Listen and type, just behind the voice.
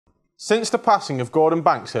Since the passing of Gordon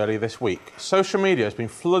Banks earlier this week, social media has been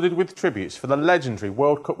flooded with tributes for the legendary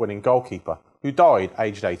World Cup winning goalkeeper who died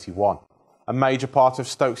aged 81. A major part of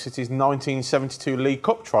Stoke City's 1972 League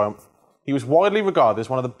Cup triumph, he was widely regarded as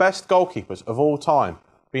one of the best goalkeepers of all time,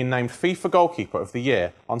 being named FIFA Goalkeeper of the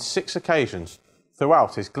Year on 6 occasions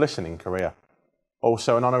throughout his glistening career.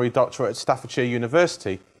 Also an honorary doctorate at Staffordshire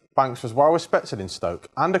University, Banks was well respected in Stoke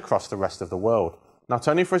and across the rest of the world, not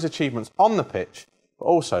only for his achievements on the pitch, but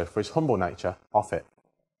also for his humble nature off it.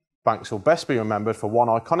 Banks will best be remembered for one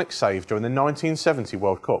iconic save during the 1970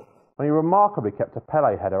 World Cup, when he remarkably kept a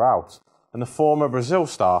Pelé header out, and the former Brazil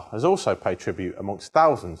star has also paid tribute amongst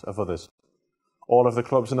thousands of others. All of the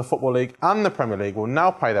clubs in the Football League and the Premier League will now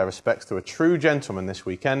pay their respects to a true gentleman this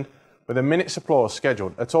weekend, with a minute's applause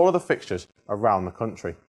scheduled at all of the fixtures around the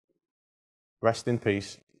country. Rest in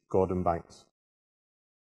peace, Gordon Banks.